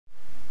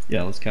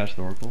Yeah, let's catch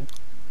the Oracle.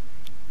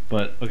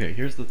 But okay,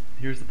 here's the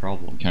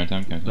problem.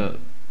 Counter time.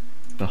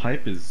 The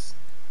hype is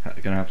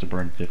gonna have to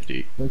burn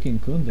 50.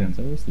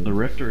 The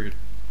Rifter.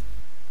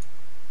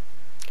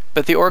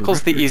 But the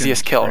Oracle's the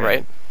easiest kill,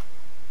 right?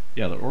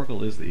 Yeah, the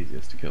Oracle is the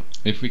easiest to kill.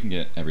 If we can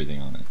get everything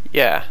on it.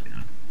 Yeah.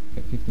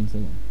 Okay, 15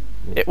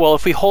 seconds. Well,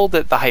 if we hold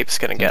it, the hype's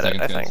gonna get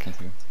it, I think.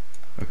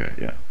 Okay,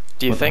 yeah.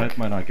 Do you think? The hype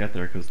might not get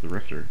there because the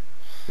Rifter.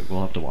 But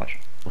we'll have to watch.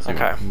 We'll see.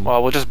 Okay.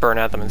 Well, we'll just burn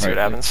at them and see what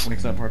happens.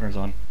 Next up, partner's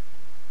on.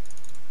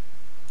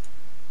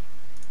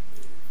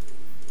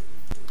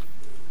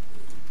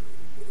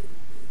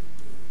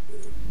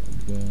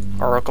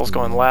 Oracle's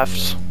going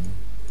left.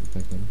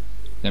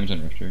 Damage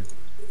on Rifter.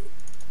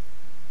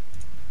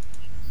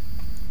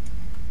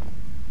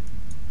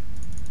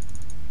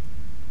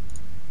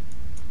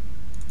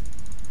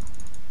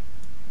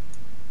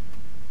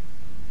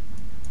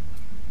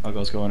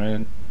 Algo's going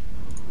in.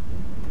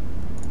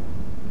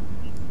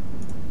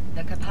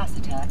 The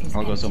capacitor is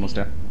Algo's almost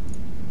down.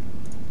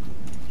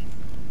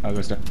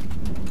 Algo's down.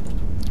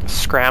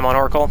 Scram on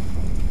Oracle.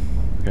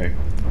 Okay.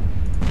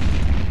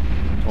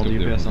 Hold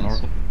the UPS on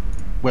Oracle.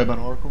 Web on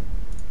Oracle.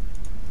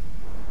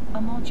 A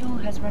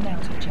module has run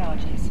out of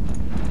charges.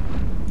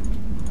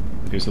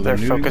 Okay, so they're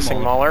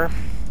focusing Mauler.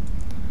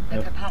 The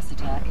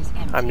capacitor is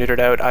empty. I'm neutered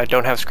out. I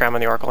don't have Scram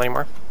on the Oracle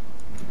anymore.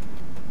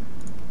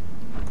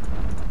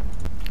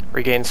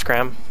 Regain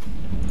Scram.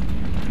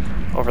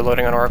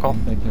 Overloading on Oracle.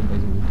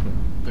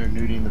 They're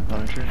neuting the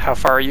Punisher. How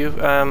far are you?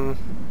 15.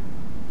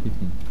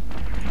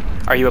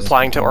 Are you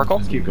applying to Oracle?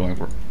 Let's keep going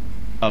for it.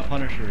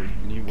 Punisher,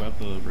 can you web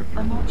the Rifter?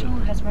 A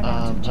module has run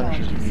out of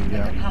charges. The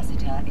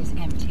capacitor is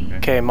empty.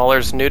 Okay,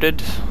 Muller's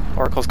neuted.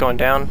 Oracle's going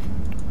down.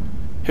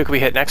 Who can we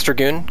hit next?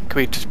 Dragoon? Can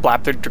we just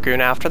blap the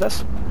Dragoon after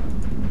this?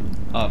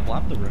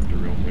 Blap the Rifter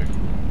real quick.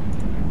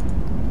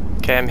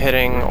 Okay, I'm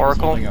hitting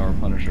Oracle. Holding our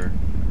Punisher.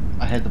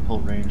 I had to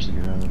pull range to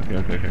get out of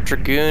it. Okay.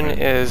 Dragoon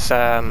is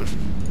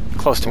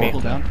close to me.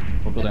 Oracle down.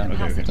 Oracle down.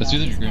 Okay. Let's do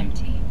the Dragoon.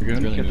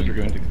 Dragoon, really get the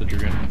Dragoon. Get the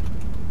Dragoon.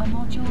 A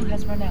module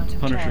has run out of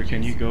Punisher, charges.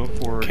 can you go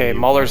for? Okay,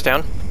 Muller's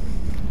down.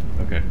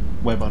 Okay.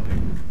 Web on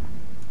paper.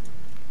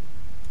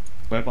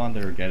 Web on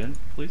there, get in,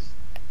 please.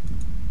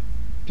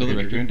 Kill the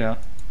Rifter. Dragoon down.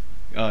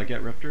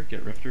 Get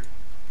Rifter.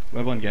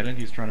 Web on get in,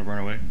 he's trying to run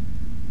away.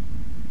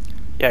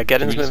 Yeah,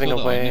 Geddon's moving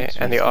away,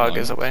 and the AUG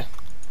is away.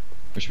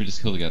 Or should we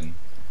just kill the Geddon?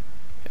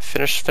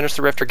 Finish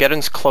the Rifter.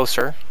 Geddon's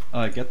closer.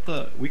 We can get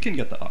the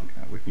AUG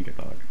now. We can get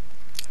the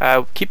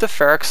AUG. Keep the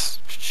Ferox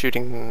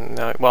shooting.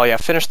 Well, yeah,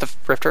 finish the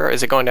Rifter.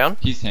 Is it going down?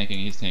 He's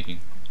tanking.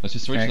 Let's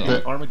just switch to the AUG.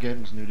 The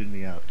Armageddon's neuted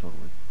me out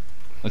totally.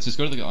 Let's just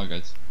go to the AUG,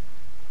 guys.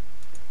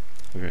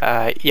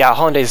 Okay. Yeah,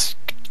 Hollandaise,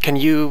 can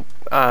you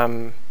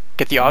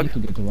get the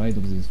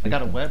AUG? I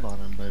got a web on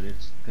him, but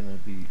it's gonna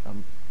be.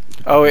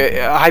 Oh,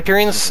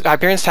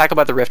 Hyperion's tackle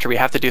about the Rifter. We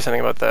have to do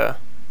something about the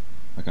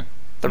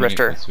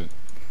Rifter.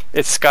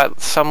 It's got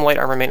some light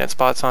armor maintenance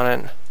spots on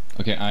it.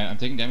 Okay, I'm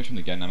taking damage from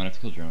the Geddon. I'm gonna have to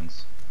kill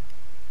drones.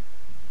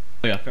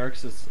 Oh yeah,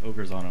 Ferox's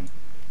ogre's on him.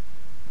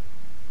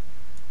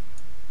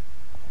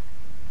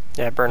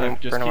 Yeah, burn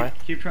away.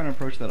 Keep trying to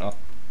approach that up.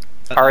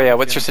 Arya,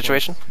 what's your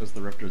situation? Because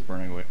the Rifter is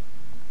burning away.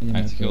 I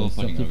have to kill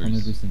fucking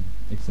ogres.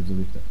 Except the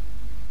Rifter.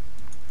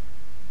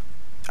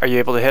 Are you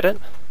able to hit it?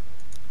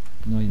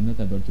 No, I'm not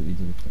able to hit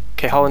the Rifter.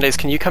 Okay, Hollandaise,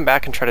 can you come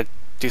back and try to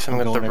do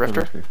something with the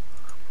Rifter?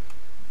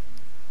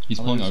 He's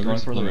pulling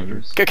ogres for the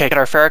Rifters. Okay, can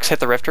our Ferox hit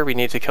the Rifter? We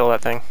need to kill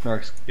that thing.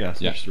 Ferox, yeah,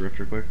 switch the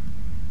Rifter quick.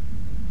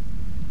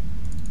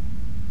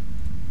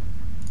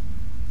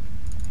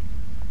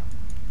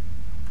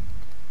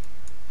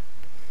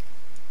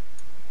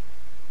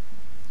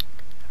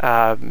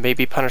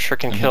 Maybe Punisher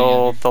can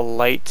kill the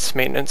light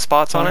maintenance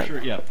spots on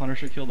it? Yeah,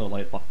 Punisher kill the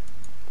light block.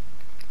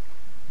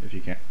 If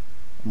you can.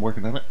 I'm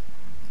working on it.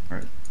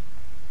 Alright.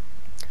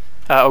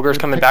 Ogre's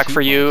coming back for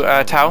you,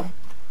 Tau.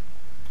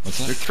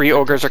 What's that? 3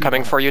 ogres are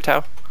coming for you,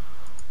 Tau.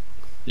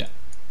 Yeah.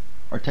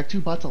 Are Tech 2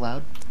 bots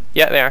allowed?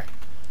 Yeah, they are.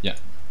 Yeah.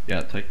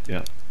 Yeah.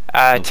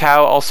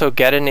 Tau, also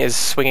Geddon is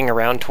swinging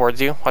around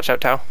towards you. Watch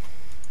out, Tau.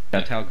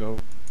 Yeah, Tau, go.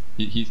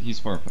 He's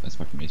far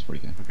from me. He's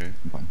 40k. Okay.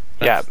 I'm fine.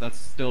 That's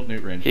still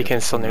newt range. He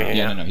can still newt you,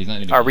 yeah. No, he's not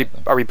newting.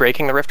 Are we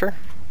breaking the Rifter?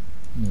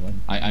 No,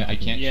 I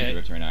can't shoot the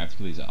Rifter right now. I have to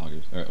kill these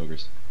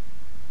ogres.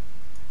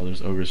 Oh,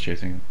 there's ogres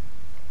chasing him.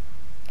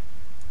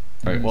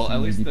 Alright, well, at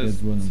least there's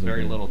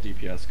very little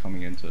DPS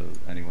coming into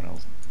anyone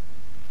else.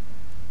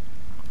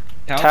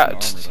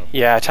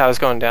 Yeah, Tau's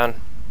going down.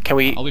 Can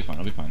we... I'll be fine.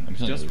 I'm There's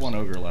just one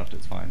ogre left,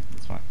 it's fine.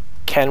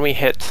 Can we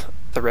hit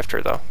the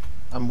Rifter, though?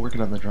 I'm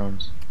working on the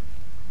drones.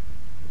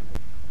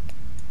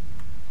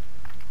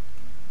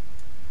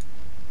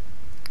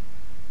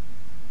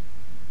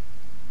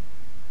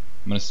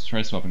 I'm gonna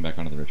try swapping back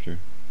onto the Rifter.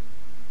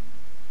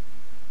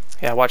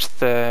 Yeah, watch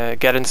the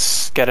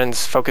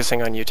Geddon's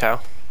focusing on you, Tau.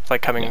 It's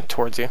like coming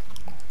towards you.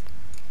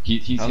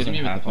 He's hitting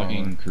me with the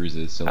fucking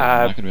cruises, so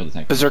I'm not gonna be able to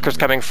tank. Berserker's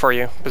coming for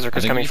you.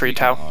 Berserker's coming for you,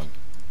 Tau.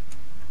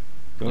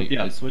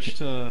 Yeah, switch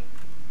to...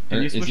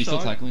 Is he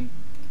still tackling?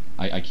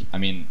 I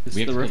mean,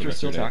 we have to kill the Rifter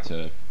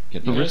to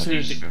get the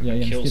Rifter's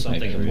kill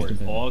something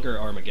important. AUG or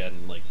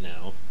Armageddon, like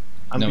now.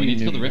 No, we need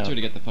to kill the Rifter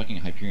to get the fucking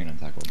Hyperion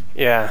untackled.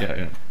 Yeah.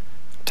 Yeah.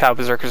 Tau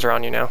Berserkers are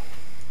on you now.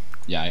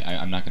 Yeah,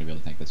 I'm not gonna be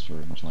able to tank this for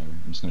much longer.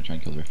 I'm just gonna try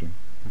and kill the Rifter.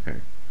 Okay.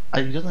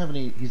 He doesn't have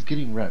any. He's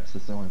getting reps.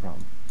 That's the only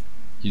problem.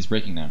 He's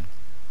breaking now.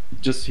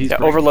 He's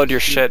overload your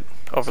shit.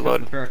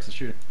 Overload. Ferox is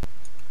shooting.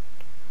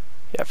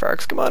 Yeah,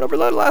 Ferox, come on,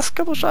 overload. Last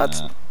couple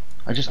shots.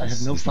 I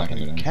have no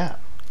fucking cap.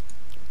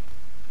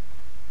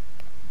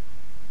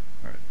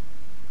 Alright.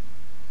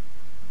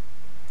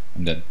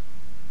 I'm dead.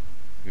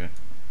 Okay.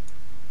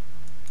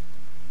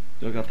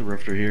 Still got the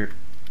Rifter here.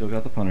 Still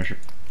got the Punisher.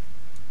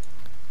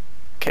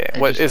 Okay,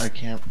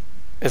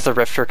 is the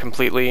Rifter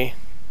completely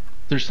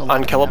There's a lot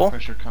unkillable? of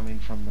pressure coming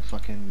from the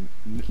fucking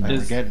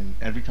Armageddon.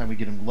 Every time we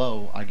get him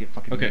low, I get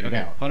fucking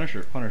out.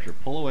 Punisher,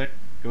 pull away.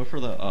 Go for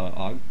the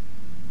AUG.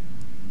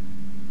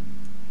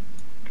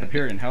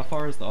 Hyperion, how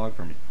far is the AUG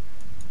from you?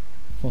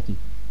 40.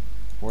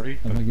 40?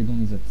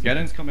 Armageddon is at...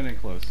 Geddon's coming in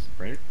close,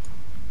 right?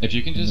 If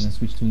you can I'm just... gonna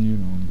switch to new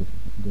now and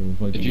go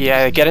avoid...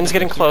 Yeah, Geddon's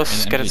getting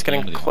close. Geddon's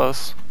getting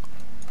close.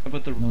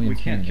 But we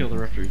can't kill the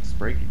Rifter, he's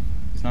breaking.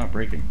 He's not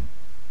breaking.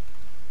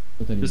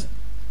 Just...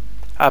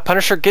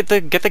 Punisher, get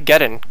the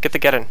Geddon. Get the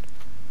Geddon.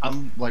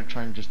 I'm like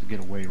trying just to get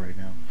away right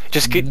now.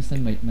 Just get on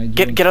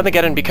the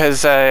Geddon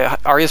because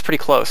Arya's pretty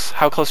close.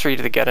 How close are you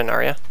to the Geddon,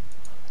 Arya?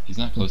 He's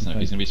not close enough.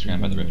 He's gonna be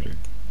surrounded by the Rifter.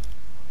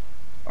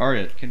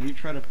 Arya, can you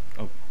try to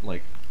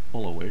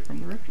pull away from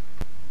the Rifter?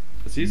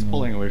 Because he's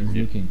pulling away from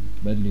you.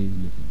 Badly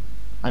looking.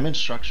 I'm in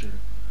structure.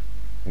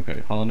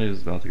 Okay, Holland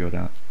is about to go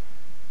down.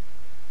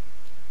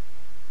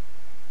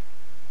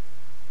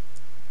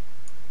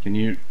 Can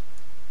you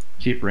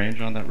keep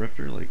range on that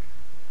Rifter?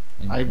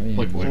 I'm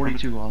like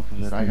 42 off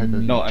of it. I had to.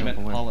 No, I meant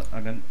Holland.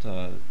 I meant.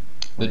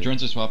 The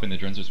drones are swapping. The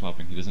drones are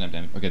swapping. He doesn't have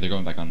damage. Okay, they're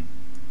going back on.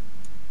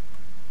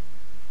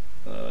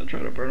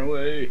 Try to burn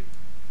away.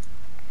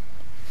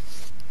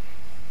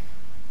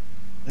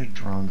 There's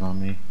drones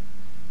on me.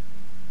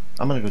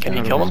 I'm gonna go down.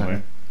 Can you kill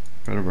him?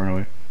 Try to burn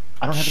away.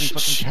 I don't have any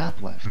fucking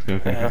cap left.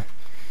 Okay.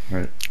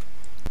 Alright.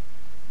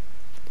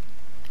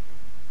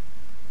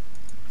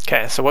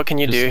 Okay, so what can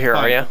you do here,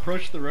 Arya?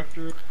 Approach the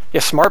Rifter.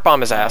 Yeah, smart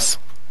bomb his ass.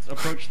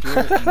 Approach through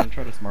it and then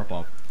try to smart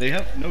bomb. They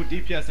have no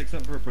DPS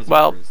except for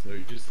Berserkers, so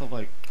you just have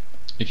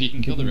If he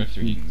can kill the Rifter,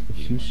 he can... A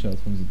few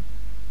shots from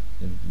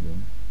the...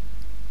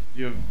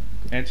 You have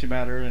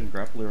antimatter and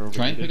grappler over.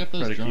 Try and pick up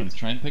those drones.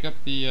 Try and pick up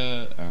the...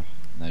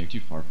 no, you're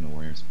too far from the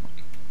warriors. Fuck.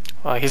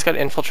 Well, he's got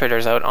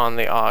infiltrators out on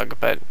the AUG,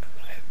 but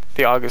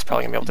the AUG is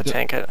probably going to be able to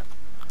tank it.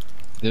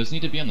 Those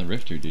need to be on the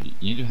Rifter, dude.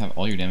 You need to have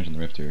all your damage on the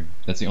Rifter.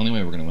 That's the only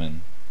way we're going to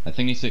win. That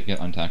thing needs to get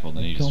untackled,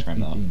 and then you just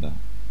scram that off of that.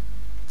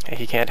 Yeah,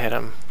 he can't hit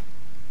him.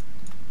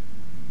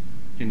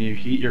 Can you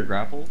heat your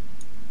grapple?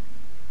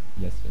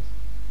 Yes.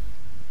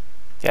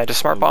 Yeah,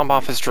 just smart bomb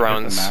off his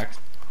drones.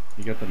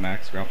 You got the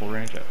max grapple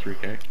range at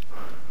 3k.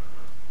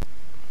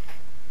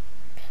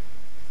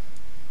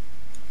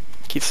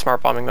 Keep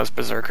smart bombing those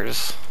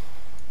berserkers.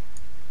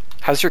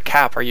 How's your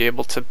cap? Are you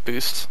able to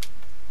boost?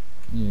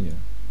 Yeah.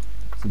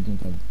 So don't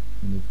have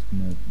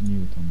enough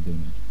Newton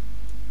damage.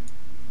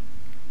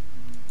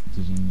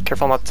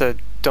 Careful not to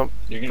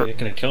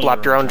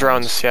blap your own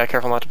drones. Yeah,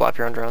 careful not to blap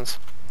your own drones.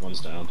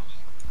 One's down.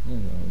 Yeah.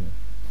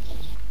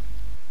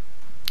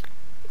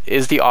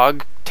 Is the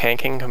AUG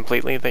tanking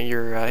completely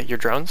your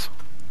drones?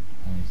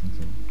 I think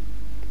so.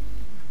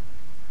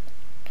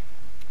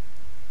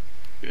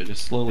 Yeah,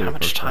 just slowly. How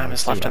much time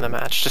is left in the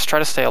match? Just try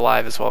to stay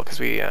alive as well, because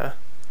we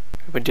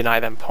would deny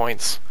them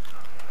points.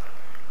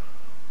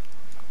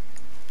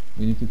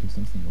 We need to do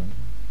something, right?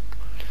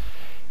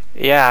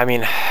 Yeah, I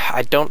mean,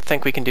 I don't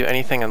think we can do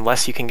anything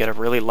unless you can get a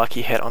really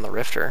lucky hit on the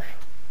Rifter.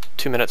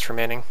 2 minutes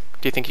remaining.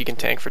 Do you think you can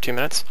tank for 2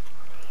 minutes?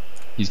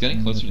 He's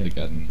getting closer to the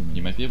gun.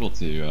 You might be able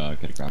to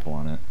get a grapple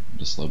on it.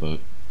 Just slow boat.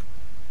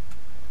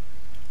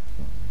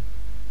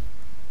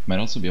 Might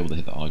also be able to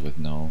hit the AUG with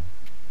null.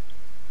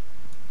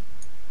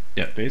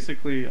 Yeah,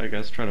 basically, I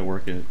guess try to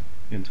work it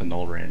into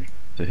null range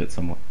to hit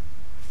someone.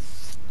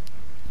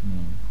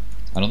 No.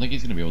 I don't think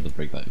he's gonna be able to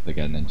break that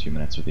again in 2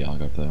 minutes with the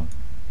AUG up though.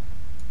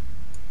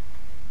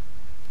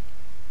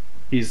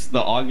 The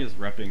AUG is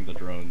repping the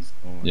drones.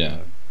 Oh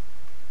my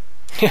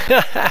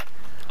god.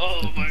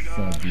 Oh my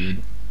god.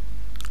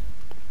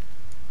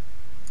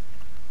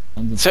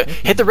 So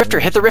hit the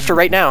Rifter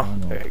right now.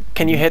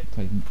 Can you hit?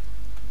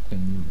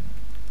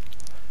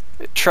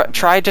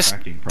 Try just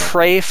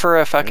pray for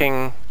a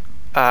fucking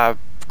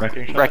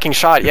wrecking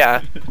shot,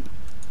 yeah.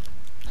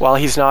 While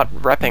he's not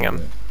repping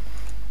him.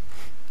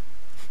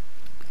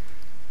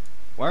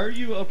 Why are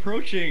you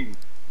approaching?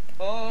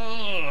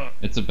 Oh,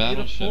 it's a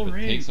battleship.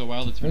 It takes a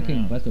while to turn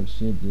around.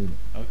 Battleship, dude.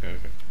 Okay.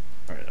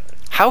 Alright.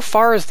 How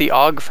far is the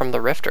AUG from the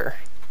Rifter?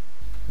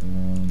 40,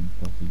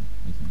 I think.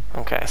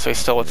 Okay, so he's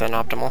still within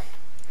optimal.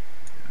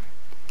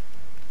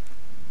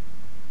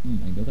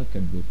 I got a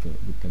cap booster,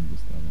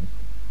 right?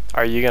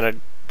 Are you gonna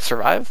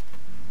survive?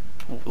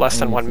 Less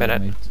than 1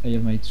 minute. I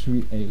have my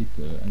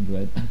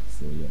 3-800,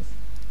 so yes.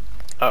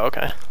 Oh,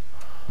 okay.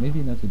 Maybe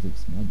not with the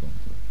smart bomb.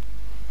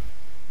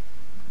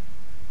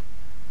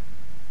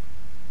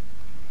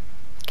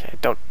 Okay,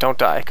 don't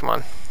die. Come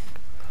on.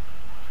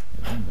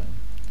 I don't die.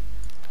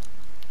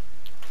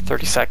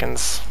 30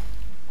 seconds.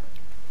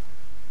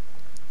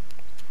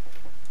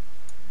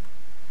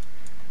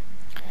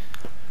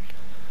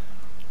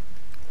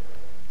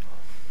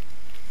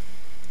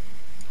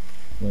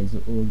 Well, the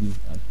org is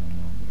alpha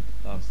now,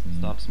 but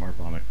Stop smart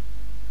bombing.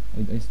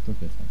 I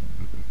stopped it.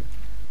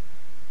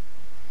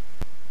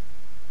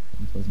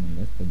 It was my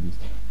last boost.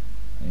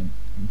 I'm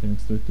trying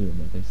to start but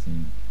I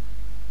think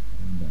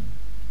I'm done.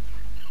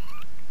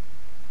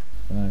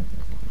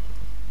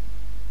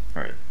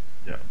 Alright,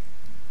 yeah.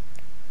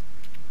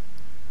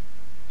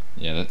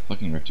 Yeah, that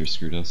fucking Rifter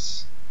screwed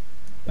us.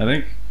 I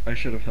think I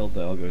should have held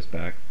the Algos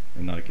back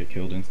and not get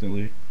killed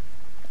instantly.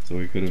 So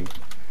we could have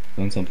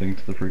done something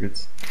to the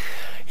frigates.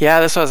 Yeah,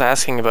 that's what I was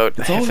asking about.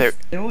 If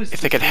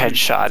they could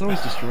headshot. It's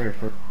always destroyer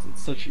first.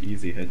 It's such an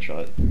easy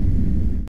headshot.